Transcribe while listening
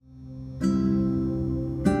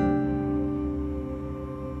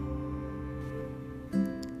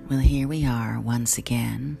Well, here we are once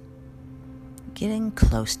again, getting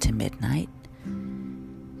close to midnight,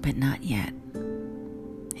 but not yet.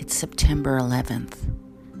 It's September 11th,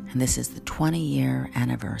 and this is the 20-year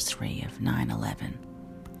anniversary of 9/11.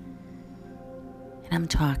 And I'm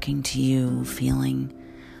talking to you feeling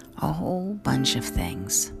a whole bunch of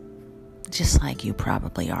things, just like you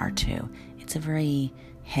probably are too. It's a very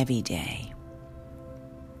heavy day.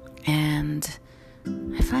 And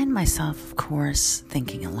I find myself, of course,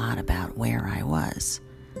 thinking a lot about where I was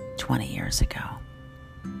 20 years ago.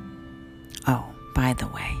 Oh, by the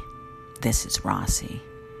way, this is Rossi,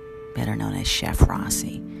 better known as Chef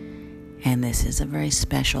Rossi, and this is a very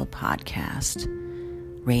special podcast,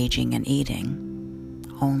 Raging and Eating,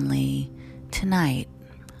 only tonight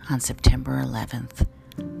on September 11th,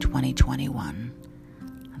 2021,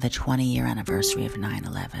 the 20-year anniversary of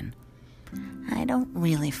 9/11. I don't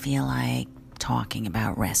really feel like talking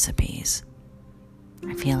about recipes.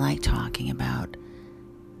 I feel like talking about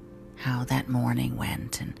how that morning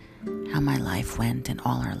went and how my life went and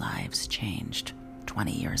all our lives changed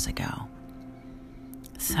 20 years ago.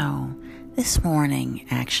 So this morning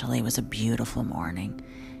actually was a beautiful morning.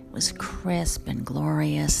 It was crisp and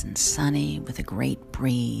glorious and sunny with a great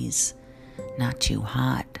breeze, not too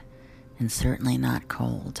hot and certainly not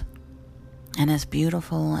cold. And as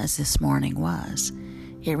beautiful as this morning was,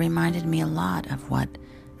 it reminded me a lot of what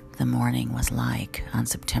the morning was like on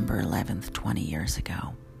September 11th, 20 years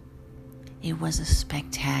ago. It was a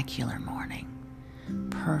spectacular morning,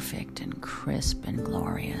 perfect and crisp and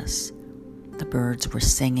glorious. The birds were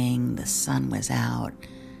singing, the sun was out,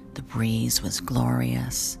 the breeze was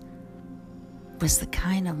glorious. It was the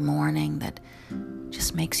kind of morning that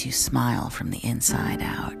just makes you smile from the inside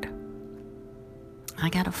out.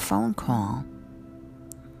 I got a phone call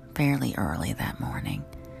fairly early that morning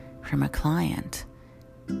from a client,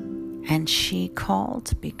 and she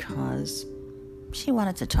called because she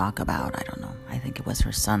wanted to talk about, I think it was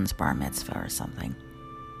her son's bar mitzvah or something.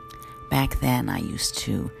 Back then I used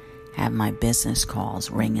to have my business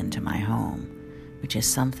calls ring into my home, which is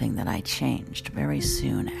something that I changed very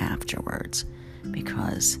soon afterwards,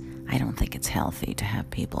 because I don't think it's healthy to have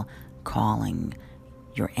people calling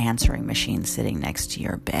your answering machine sitting next to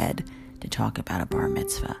your bed to talk about a bar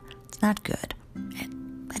mitzvah. It's not good,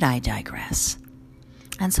 but I digress.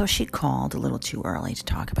 And so she called a little too early to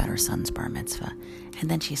talk about her son's bar mitzvah.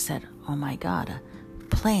 And then she said, "Oh my God, a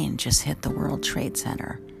plane just hit the World Trade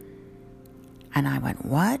Center." And I went,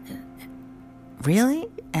 "What? Really?"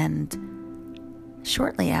 And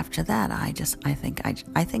shortly after that, I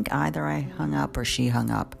think either I hung up or she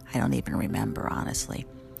hung up. I don't even remember, honestly.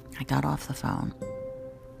 I got off the phone.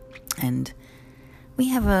 And we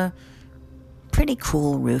have a pretty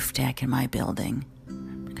cool roof deck in my building,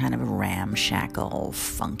 kind of a ramshackle,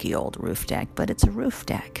 funky old roof deck, but it's a roof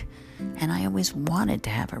deck. And I always wanted to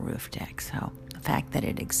have a roof deck, so the fact that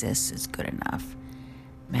it exists is good enough.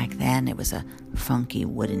 Back then, it was a funky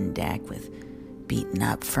wooden deck with beaten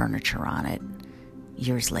up furniture on it.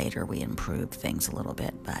 Years later, we improved things a little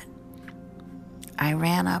bit, but I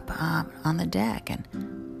ran up on the deck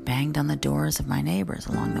and banged on the doors of my neighbors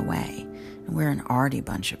along the way. And we're an arty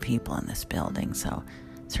bunch of people in this building, so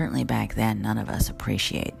certainly back then none of us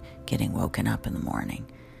appreciate getting woken up in the morning.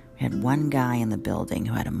 We had one guy in the building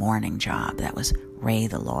who had a morning job. That was Ray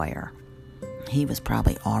the lawyer. He was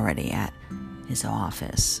probably already at his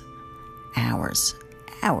office hours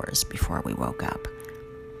before we woke up.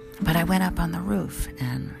 But I went up on the roof,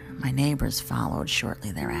 and my neighbors followed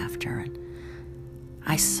shortly thereafter, and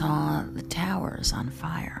I saw the towers on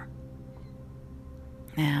fire.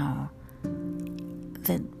 Now,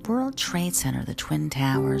 the World Trade Center, the Twin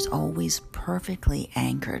Towers, always perfectly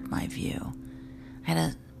anchored my view. I had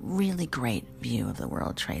a really great view of the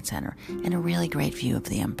World Trade Center and a really great view of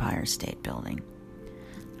the Empire State Building.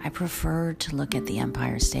 I preferred to look at the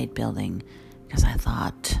Empire State Building because I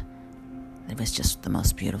thought it was just the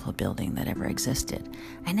most beautiful building that ever existed.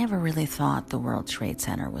 I never really thought the World Trade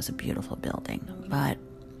Center was a beautiful building, but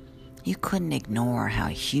you couldn't ignore how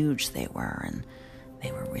huge they were, and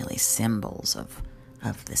they were really symbols of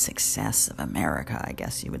the success of America, I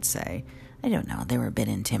guess you would say. I don't know, they were a bit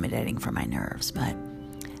intimidating for my nerves, but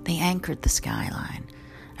they anchored the skyline.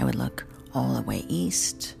 I would look all the way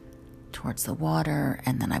east towards the water,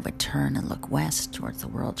 and then I would turn and look west towards the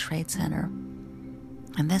World Trade Center.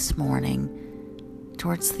 And this morning,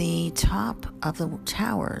 towards the top of the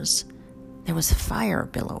towers, there was fire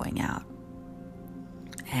billowing out.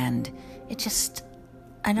 And it just,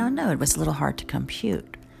 I don't know, it was a little hard to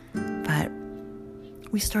compute. But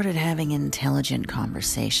we started having intelligent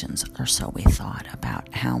conversations, or so we thought,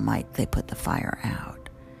 about how might they put the fire out.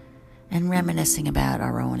 and reminiscing about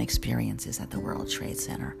our own experiences at the World Trade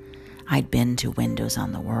Center. I'd been to Windows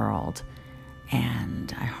on the World,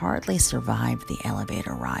 and I hardly survived the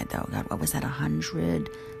elevator ride, though. God, what was that,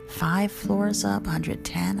 105 floors up,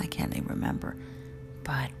 110? I can't even remember.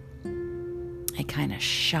 But it kind of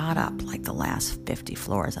shot up like the last 50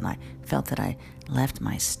 floors, and I felt that I left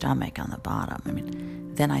my stomach on the bottom. I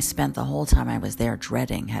mean, then I spent the whole time I was there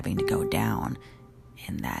dreading having to go down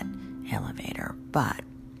in that elevator. But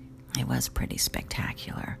it was pretty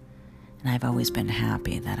spectacular, and I've always been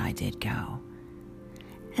happy that I did go.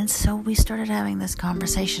 And so we started having this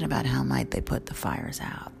conversation about how might they put the fires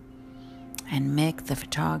out. And Mick, the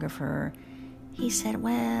photographer, he said,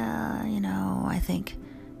 well, I think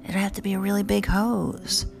it'd have to be a really big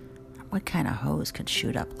hose. What kind of hose could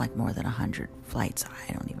shoot up like more than 100 flights?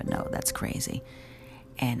 I don't even know. That's crazy.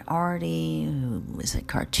 And Artie, who was a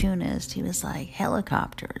cartoonist, he was like,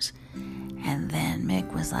 helicopters. And then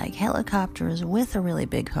Mick was like, helicopters with a really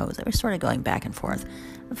big hose. They were sort of going back and forth.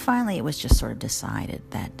 But finally, it was just sort of decided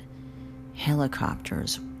that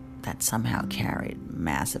helicopters that somehow carried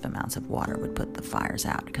massive amounts of water would put the fires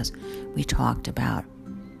out, because we talked about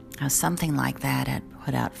how something like that had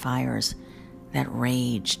put out fires that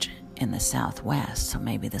raged in the Southwest, so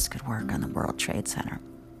maybe this could work on the World Trade Center.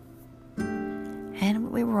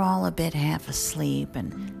 And we were all a bit half asleep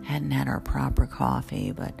and hadn't had our proper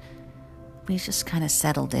coffee, but we just kind of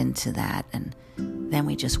settled into that, and then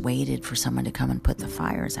we just waited for someone to come and put the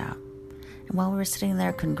fires out. And while we were sitting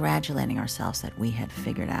there congratulating ourselves that we had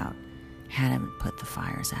figured out how to put the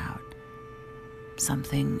fires out,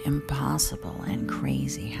 something impossible and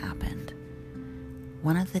crazy happened.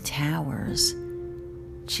 One of the towers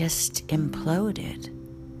just imploded.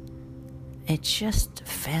 It just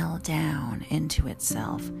fell down into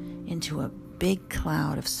itself, into a big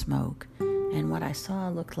cloud of smoke. And what I saw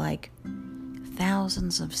looked like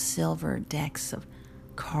thousands of silver decks of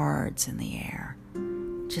cards in the air.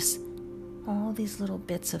 Just all these little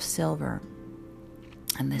bits of silver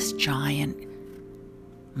and this giant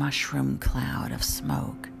mushroom cloud of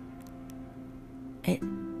smoke.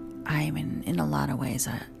 In a lot of ways,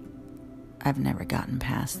 I've never gotten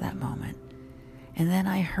past that moment. And then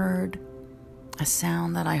I heard a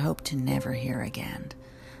sound that I hope to never hear again.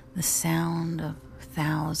 The sound of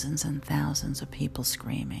thousands and thousands of people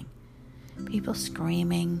screaming. People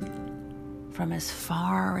screaming from as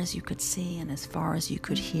far as you could see and as far as you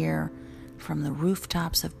could hear, from the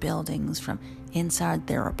rooftops of buildings, from inside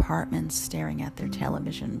their apartments staring at their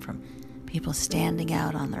television, from people standing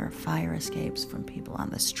out on their fire escapes, from people on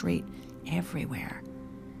the street, everywhere.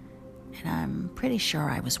 And I'm pretty sure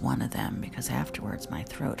I was one of them, because afterwards my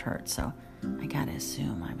throat hurt, so I gotta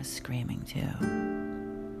assume I was screaming too.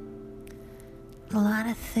 A lot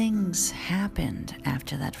of things happened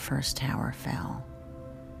after that first tower fell.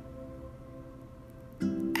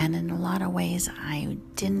 And in a lot of ways, I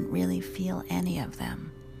didn't really feel any of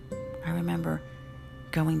them. I remember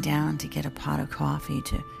going down to get a pot of coffee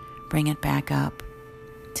to bring it back up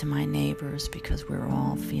to my neighbors, because we were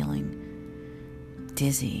all feeling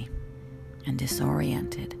dizzy and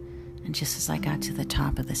disoriented. And just as I got to the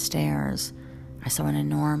top of the stairs, I saw an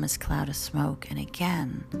enormous cloud of smoke, and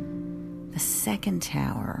again, the second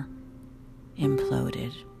tower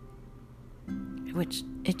imploded, which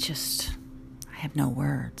I have no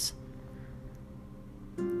words.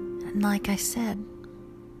 And like I said,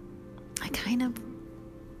 I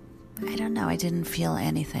don't know, I didn't feel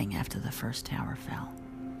anything after the first tower fell.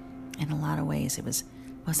 In a lot of ways, it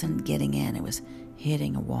wasn't getting in, it was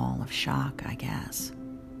hitting a wall of shock, I guess.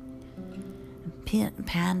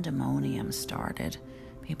 Pandemonium started.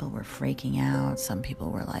 People were freaking out. Some people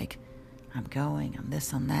were like, I'm going, I'm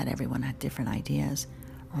this, I'm that. Everyone had different ideas.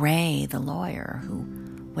 Ray, the lawyer, who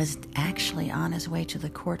was actually on his way to the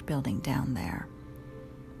court building down there,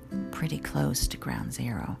 pretty close to Ground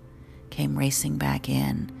Zero, came racing back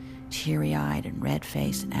in, teary-eyed and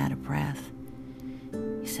red-faced and out of breath.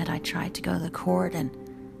 He said, I tried to go to the court, and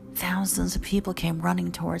thousands of people came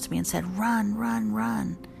running towards me and said, run, run,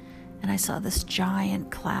 run. And I saw this giant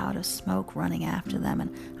cloud of smoke running after them,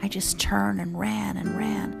 and I just turned and ran and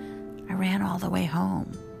ran. I ran all the way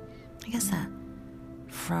home. I guess that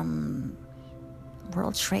from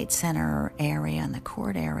World Trade Center area and the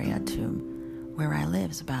court area to where I live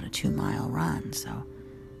is about a 2-mile run, so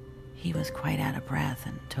he was quite out of breath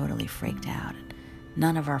and totally freaked out. And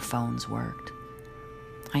none of our phones worked.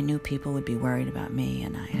 I knew people would be worried about me,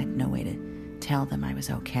 and I had no way to tell them I was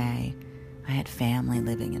okay. I had family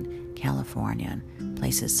living in California and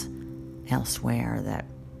places elsewhere that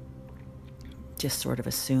just sort of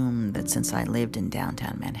assumed that since I lived in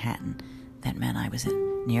downtown Manhattan, that meant I was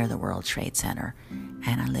near the World Trade Center,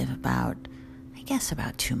 and I live about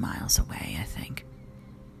 2 miles away, I think.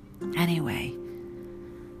 Anyway,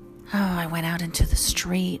 I went out into the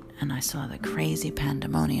street and I saw the crazy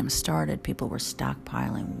pandemonium started. People were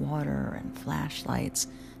stockpiling water and flashlights.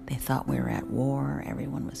 They thought we were at war.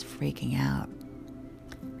 Everyone was freaking out.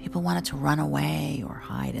 People wanted to run away or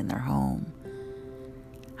hide in their home.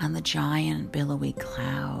 And the giant billowy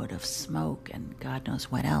cloud of smoke and God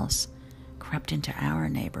knows what else crept into our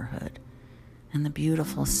neighborhood. And the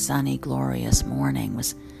beautiful, sunny, glorious morning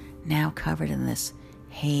was now covered in this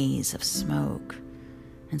haze of smoke.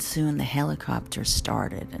 And soon the helicopters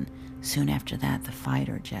started, and soon after that the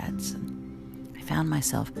fighter jets. And I found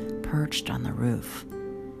myself perched on the roof.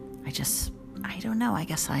 I don't know, I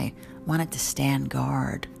guess I wanted to stand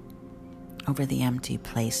guard over the empty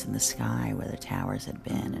place in the sky where the towers had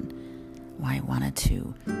been, and I wanted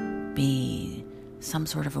to be some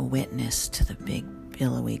sort of a witness to the big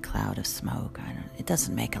billowy cloud of smoke. It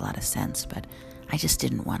doesn't make a lot of sense, but I just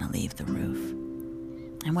didn't want to leave the roof.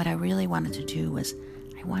 And what I really wanted to do was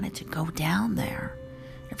I wanted to go down there.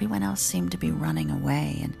 Everyone else seemed to be running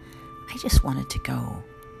away, and I just wanted to go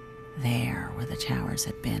there where the towers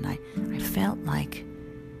had been. I felt like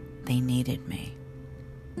they needed me.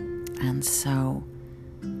 And so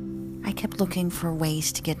I kept looking for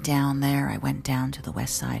ways to get down there. I went down to the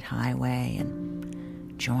West Side Highway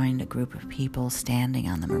and joined a group of people standing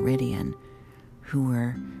on the Meridian who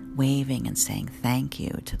were waving and saying thank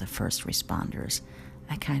you to the first responders.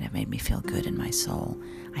 That kind of made me feel good in my soul.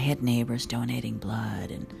 I had neighbors donating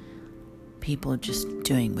blood and people just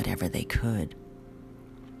doing whatever they could.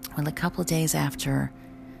 Well, a couple days after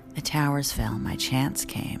the towers fell, my chance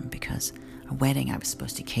came because a wedding I was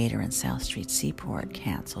supposed to cater in South Street Seaport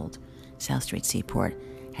canceled. South Street Seaport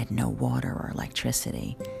had no water or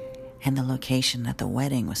electricity, and the location that the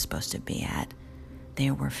wedding was supposed to be at,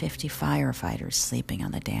 there were 50 firefighters sleeping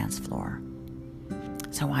on the dance floor.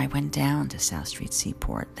 So I went down to South Street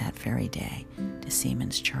Seaport that very day to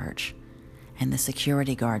Seaman's Church, and the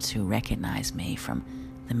security guards who recognized me from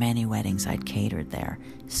the many weddings I'd catered there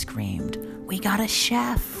screamed, "We got a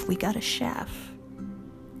chef! We got a chef!"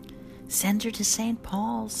 "Send her to St.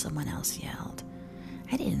 Paul's," someone else yelled.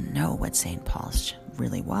 I didn't know what St. Paul's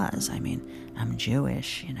really was. I mean, I'm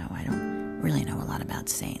Jewish, I don't really know a lot about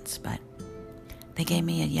saints, but they gave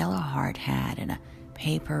me a yellow hard hat and a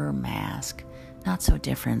paper mask, not so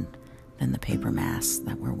different than the paper masks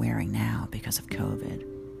that we're wearing now because of COVID.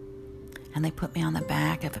 And they put me on the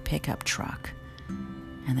back of a pickup truck,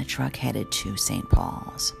 and the truck headed to St.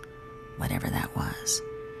 Paul's, whatever that was.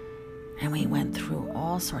 And we went through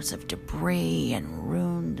all sorts of debris and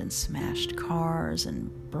ruined and smashed cars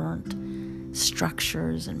and burnt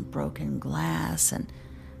structures and broken glass and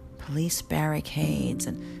police barricades,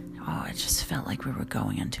 and it just felt like we were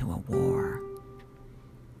going into a war.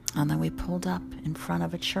 And then we pulled up in front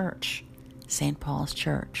of a church, St. Paul's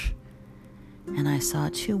Church, and I saw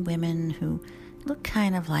two women who looked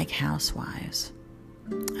kind of like housewives.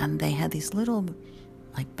 And they had these little,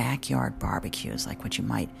 backyard barbecues, like what you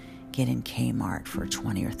might get in Kmart for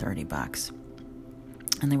 $20 or $30.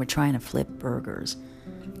 And they were trying to flip burgers,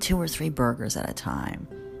 2 or 3 burgers at a time.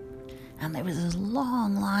 And there was this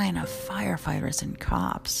long line of firefighters and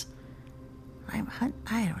cops. I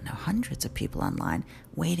don't know, hundreds of people online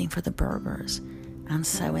waiting for the burgers. And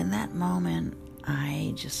so in that moment,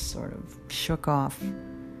 I just sort of shook off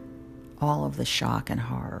all of the shock and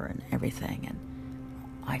horror and everything. And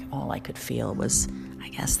all I could feel was, I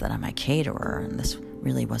guess, that I'm a caterer, and this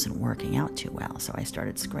really wasn't working out too well. So I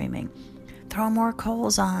started screaming, "Throw more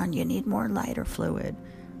coals on, you need more lighter fluid."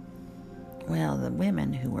 Well, the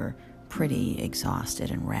women, who were pretty exhausted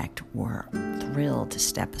and wrecked, were thrilled to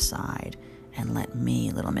step aside and let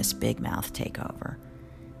me, Little Miss Big Mouth, take over.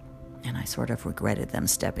 And I sort of regretted them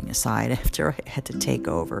stepping aside after I had to take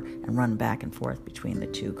over and run back and forth between the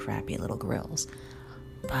 2 crappy little grills.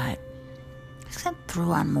 But I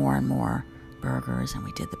threw on more and more burgers, and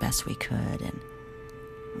we did the best we could. And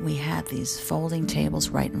we had these folding tables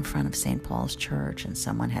right in front of St. Paul's Church, and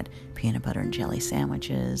someone had peanut butter and jelly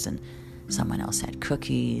sandwiches, and someone else had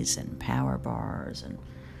cookies and power bars, and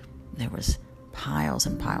there was piles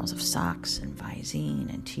and piles of socks and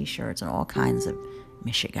Visine and t-shirts and all kinds of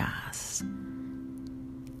mishigas.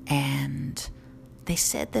 And they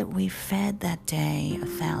said that we fed that day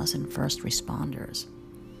 1,000 first responders,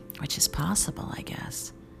 which is possible, I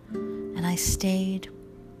guess. And I stayed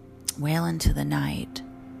well into the night.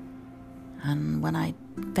 And when I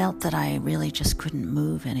felt that I really just couldn't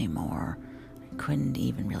move anymore, I couldn't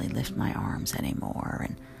even really lift my arms anymore,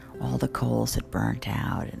 and all the coals had burnt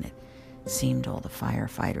out, and it seemed all the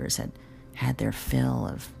firefighters had had their fill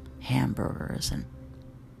of hamburgers and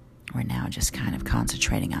were now just kind of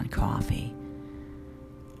concentrating on coffee,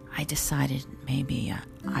 I decided maybe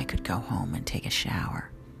I could go home and take a shower.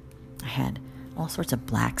 I had all sorts of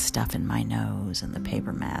black stuff in my nose, and the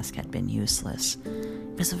paper mask had been useless.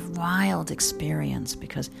 It was a wild experience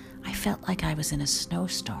because I felt like I was in a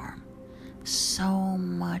snowstorm. So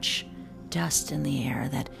much dust in the air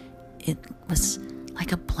that it was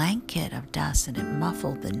like a blanket of dust, and it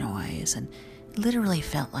muffled the noise, and literally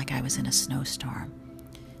felt like I was in a snowstorm.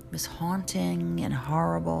 It was haunting and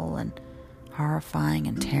horrible and horrifying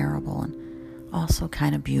and terrible, and also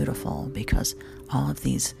kind of beautiful because all of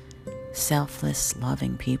these selfless,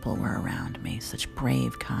 loving people were around me, such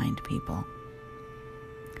brave, kind people.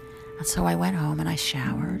 And so I went home and I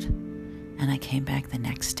showered, and I came back the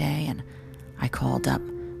next day and I called up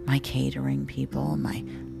my catering people, my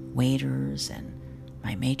waiters and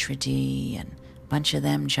my maitre d', and a bunch of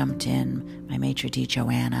them jumped in. My maitre d',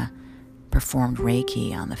 Joanna, performed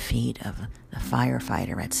Reiki on the feet of the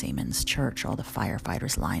firefighter at Siemens Church. All the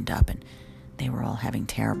firefighters lined up, and they were all having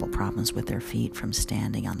terrible problems with their feet from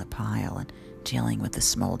standing on the pile and dealing with the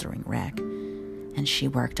smoldering wreck. And she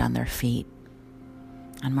worked on their feet.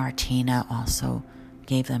 And Martina also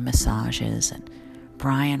gave them massages, and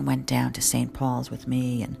Brian went down to St. Paul's with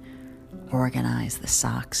me and organized the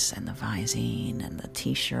socks and the Visine and the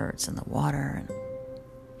t-shirts and the water.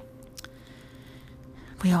 And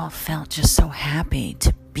we all felt just so happy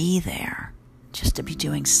to be there, just to be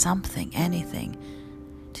doing something, anything,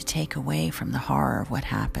 to take away from the horror of what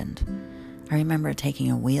happened. I remember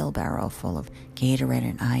taking a wheelbarrow full of Gatorade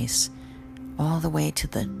and ice all the way to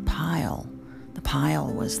the pile. The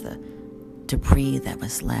pile was the debris that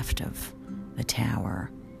was left of the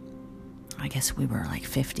tower. I guess we were like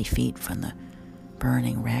 50 feet from the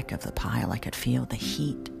burning wreck of the pile. I could feel the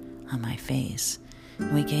heat on my face.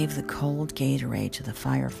 And we gave the cold Gatorade to the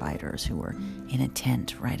firefighters who were in a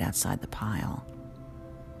tent right outside the pile.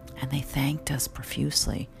 And they thanked us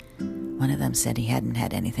profusely. One of them said he hadn't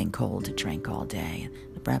had anything cold to drink all day.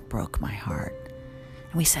 That broke my heart.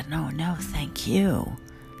 And we said, no, thank you.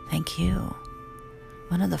 Thank you.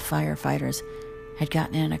 One of the firefighters had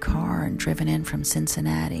gotten in a car and driven in from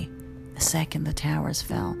Cincinnati the second the towers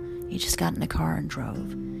fell. He just got in a car and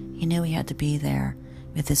drove. He knew he had to be there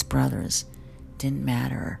with his brothers. Didn't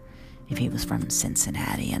matter if he was from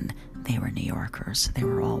Cincinnati and they were New Yorkers. They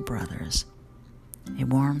were all brothers. It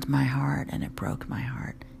warmed my heart and it broke my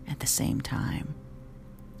heart at the same time.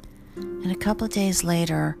 And a couple of days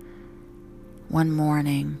later, one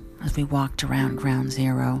morning, as we walked around Ground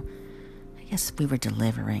Zero, I guess we were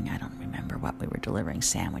delivering, I don't remember what we were delivering,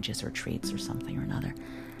 sandwiches or treats or something or another.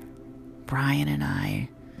 Brian and I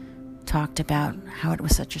talked about how it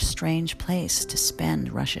was such a strange place to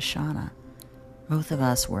spend Rosh Hashanah. Both of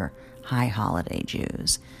us were high holiday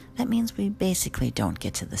Jews. That means we basically don't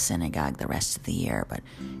get to the synagogue the rest of the year, but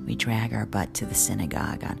we drag our butt to the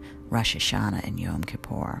synagogue on Rosh Hashanah and Yom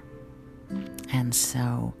Kippur. And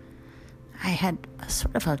so I had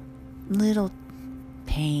sort of a little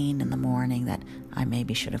pain in the morning that I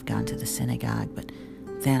maybe should have gone to the synagogue, but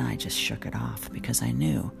then I just shook it off because I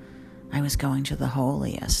knew I was going to the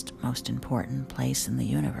holiest, most important place in the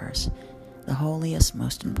universe, the holiest,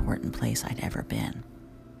 most important place I'd ever been.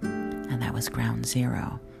 And that was Ground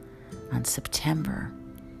Zero on September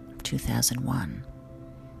of 2001.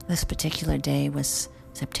 This particular day was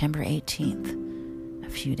September 18th, a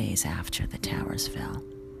few days after the towers fell.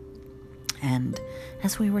 And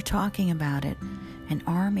as we were talking about it, an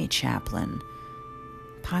army chaplain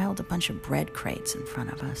piled a bunch of bread crates in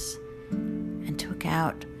front of us and took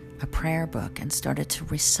out a prayer book and started to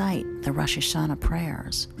recite the Rosh Hashanah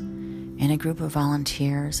prayers in a group of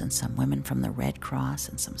volunteers and some women from the Red Cross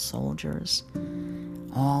and some soldiers,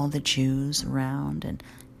 all the Jews around and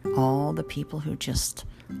all the people who just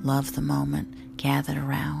loved the moment gathered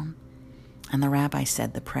around. And the rabbi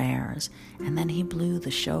said the prayers, and then he blew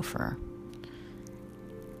the shofar.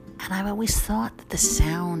 And I've always thought that the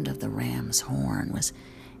sound of the ram's horn was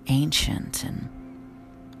ancient and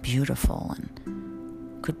beautiful and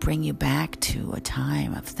could bring you back to a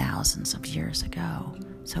time of thousands of years ago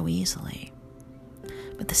so easily.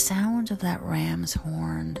 But the sound of that ram's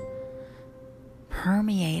horn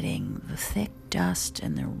permeating the thick dust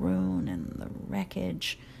and the ruin and the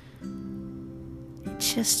wreckage, it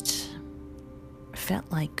just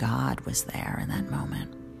felt like God was there in that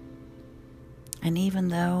moment. And even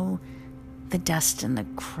though the dust and the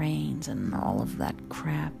cranes and all of that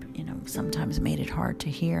crap, sometimes made it hard to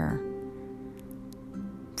hear,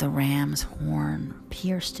 the ram's horn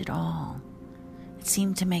pierced it all. It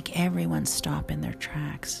seemed to make everyone stop in their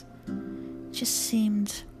tracks. It just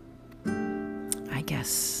seemed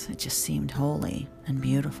guess it just seemed holy and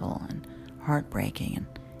beautiful and heartbreaking and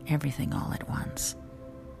everything all at once.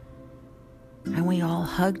 And we all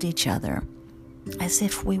hugged each other as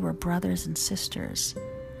if we were brothers and sisters.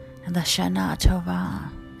 And the Shana Tova,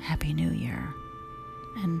 Happy New Year.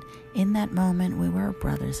 And in that moment, we were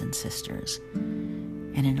brothers and sisters.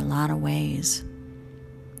 And in a lot of ways,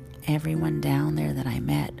 everyone down there that I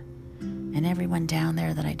met and everyone down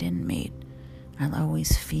there that I didn't meet, I'll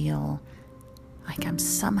always feel like I'm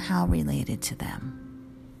somehow related to them.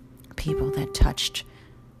 People that touched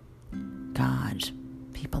God,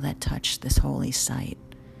 people that touched this holy site,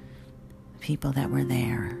 people that were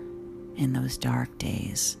there in those dark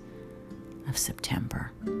days of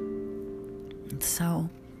September. And so,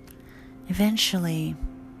 eventually,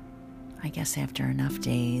 I guess after enough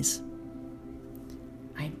days,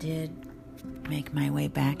 I did make my way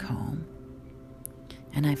back home,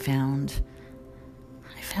 and I found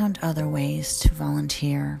other ways to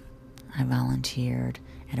volunteer. I volunteered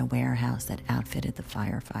at a warehouse that outfitted the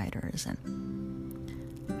firefighters, and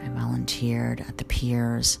I volunteered at the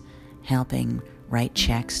piers, helping write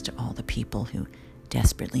checks to all the people who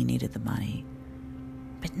desperately needed the money.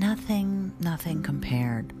 But nothing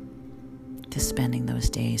compared to spending those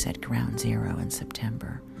days at Ground Zero in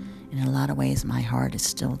September. In a lot of ways, my heart is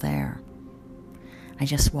still there. I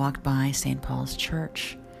just walked by St. Paul's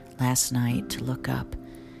Church last night to look up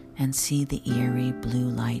and see the eerie blue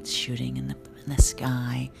lights shooting in the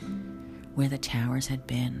sky where the towers had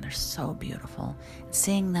been. They're so beautiful. And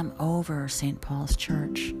seeing them over St. Paul's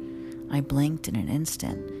Church, I blinked in an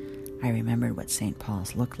instant. I remembered what St.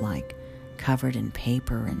 Paul's looked like, covered in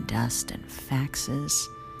paper and dust and faxes.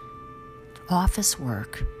 Office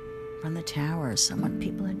work from the towers.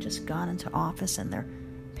 People had just gone into office and their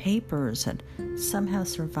papers had somehow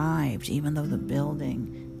survived, even though the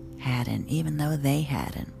building hadn't, even though they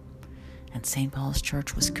hadn't. And St. Paul's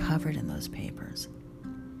Church was covered in those papers.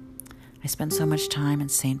 I spent so much time in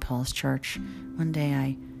St. Paul's Church. One day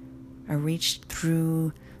I reached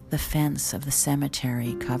through the fence of the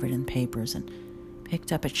cemetery covered in papers and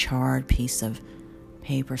picked up a charred piece of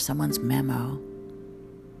paper, someone's memo,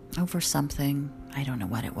 over something, I don't know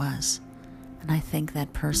what it was. And I think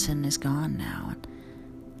that person is gone now. And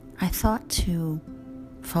I thought to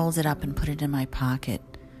fold it up and put it in my pocket,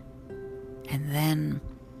 and then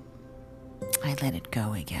I let it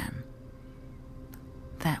go again.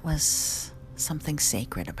 That was something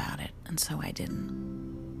sacred about it, and so I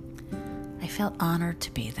didn't. I felt honored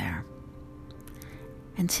to be there.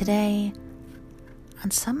 And today,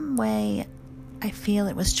 in some way, I feel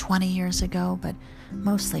it was 20 years ago, but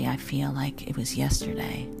mostly I feel like it was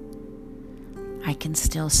yesterday. I can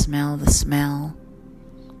still smell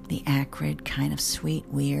the acrid, kind of sweet,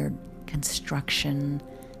 weird construction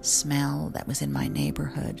smell that was in my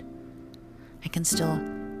neighborhood. I can still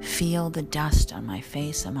feel the dust on my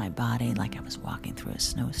face and my body like I was walking through a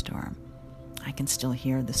snowstorm. I can still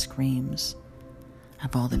hear the screams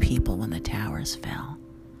of all the people when the towers fell.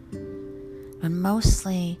 But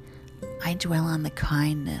mostly, I dwell on the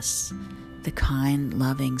kindness, the kind,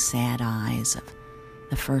 loving, sad eyes of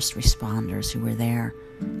the first responders who were there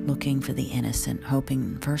looking for the innocent,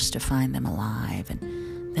 hoping first to find them alive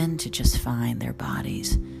and then to just find their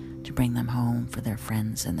bodies to bring them home for their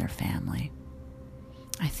friends and their family.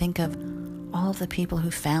 I think of all the people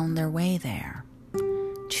who found their way there.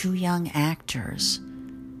 2 young actors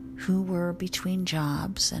who were between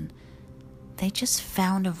jobs, and they just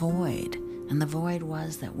found a void. And the void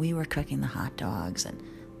was that we were cooking the hot dogs and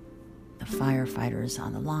the firefighters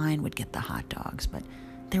on the line would get the hot dogs. But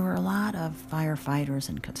there were a lot of firefighters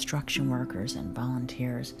and construction workers and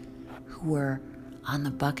volunteers who were on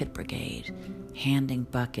the bucket brigade, handing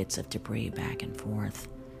buckets of debris back and forth,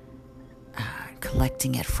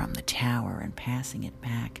 collecting it from the tower and passing it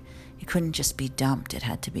back. It couldn't just be dumped. It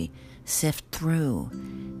had to be sifted through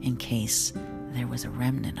in case there was a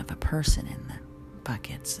remnant of a person in the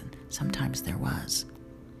buckets, and sometimes there was.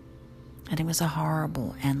 And it was a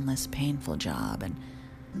horrible, endless, painful job, and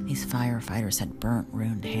these firefighters had burnt,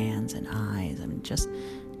 ruined hands and eyes. I mean,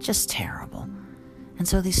 just terrible. And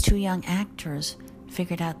so these 2 young actors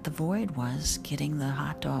figured out the void was getting the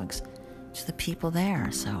hot dogs to the people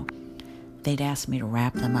there. So they'd ask me to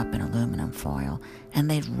wrap them up in aluminum foil, and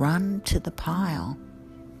they'd run to the pile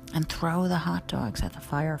and throw the hot dogs at the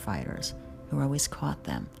firefighters who always caught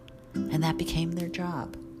them. And that became their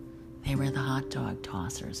job. They were the hot dog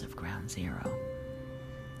tossers of Ground Zero.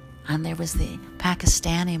 And there was the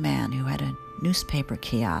Pakistani man who had a newspaper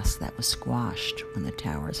kiosk that was squashed when the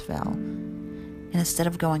towers fell. And instead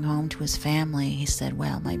of going home to his family, he said,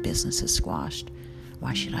 well, my business is squashed.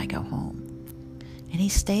 Why should I go home? And he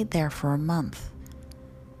stayed there for a month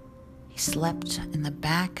slept in the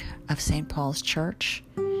back of St. Paul's Church.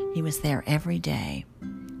 He was there every day.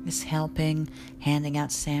 He was helping, handing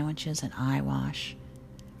out sandwiches and eye wash.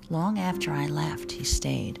 Long after I left, he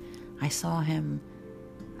stayed. I saw him,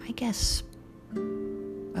 I guess,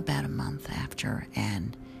 about a month after,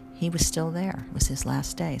 and he was still there. It was his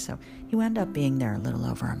last day, so he wound up being there a little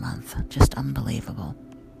over a month. Just unbelievable.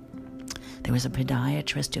 There was a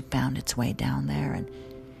podiatrist who found its way down there, and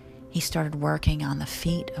he started working on the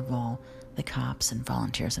feet of all the cops and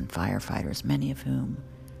volunteers and firefighters, many of whom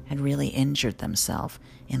had really injured themselves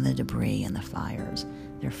in the debris and the fires.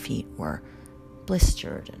 Their feet were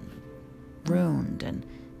blistered and ruined, and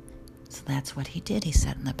so that's what he did. He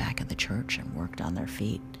sat in the back of the church and worked on their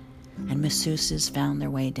feet. And masseuses found their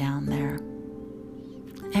way down there.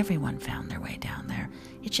 Everyone found their way down there.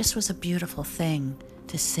 It just was a beautiful thing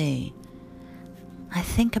to see. I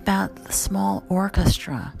think about the small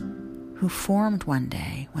orchestra who formed one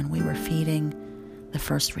day when we were feeding the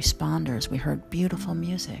first responders. We heard beautiful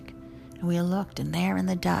music, and we looked, and there in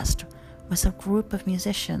the dust was a group of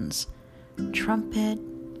musicians. Trumpet,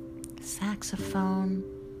 saxophone,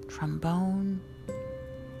 trombone.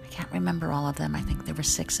 I can't remember all of them. I think there were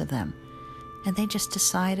 6 of them. And they just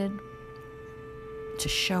decided to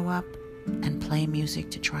show up and play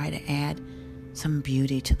music to try to add some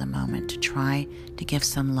beauty to the moment, to try to give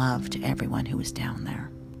some love to everyone who was down there.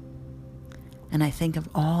 And I think of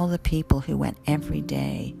all the people who went every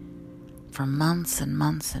day for months and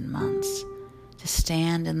months and months to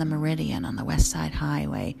stand in the Meridian on the West Side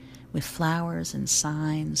Highway with flowers and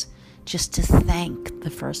signs, just to thank the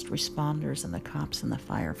first responders and the cops and the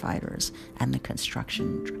firefighters and the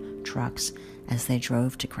construction trucks as they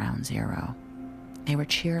drove to Ground Zero. They were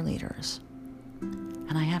cheerleaders.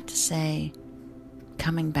 And I have to say,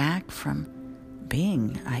 coming back from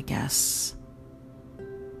being, I guess,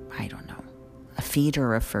 I don't know, a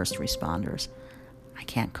feeder of first responders. I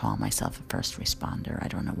can't call myself a first responder. I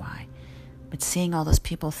don't know why. But seeing all those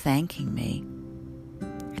people thanking me,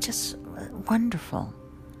 it's just wonderful.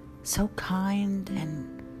 So kind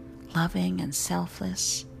and loving and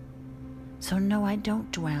selfless. So no, I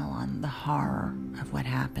don't dwell on the horror of what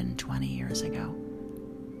happened 20 years ago,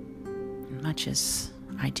 much as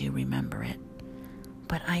I do remember it.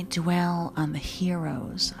 But I dwell on the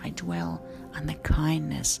heroes. I dwell on the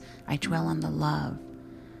kindness. I dwell on the love.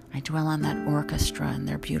 I dwell on that orchestra and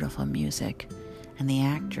their beautiful music, and the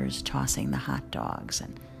actors tossing the hot dogs,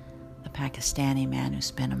 and the Pakistani man who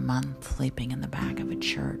spent a month sleeping in the back of a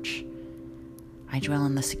church. I dwell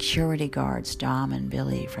on the security guards, Dom and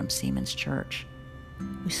Billy from Seaman's Church,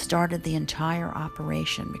 who started the entire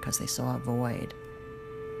operation because they saw a void.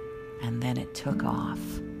 And then it took off.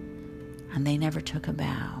 And they never took a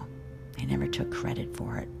bow. They never took credit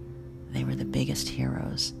for it. They were the biggest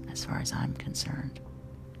heroes as far as I'm concerned.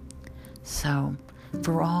 So,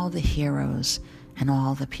 for all the heroes and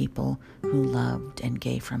all the people who loved and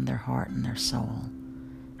gave from their heart and their soul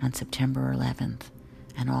on September 11th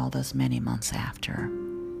and all those many months after,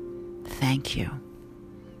 thank you.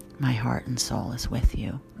 My heart and soul is with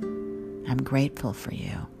you. I'm grateful for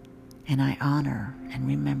you, and I honor and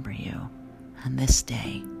remember you on this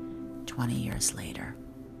day, 20 years later.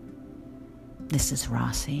 This is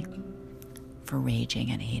Rossi for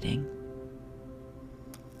Raging and Eating.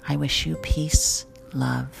 I wish you peace,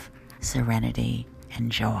 love, serenity,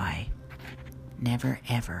 and joy. Never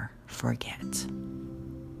ever forget.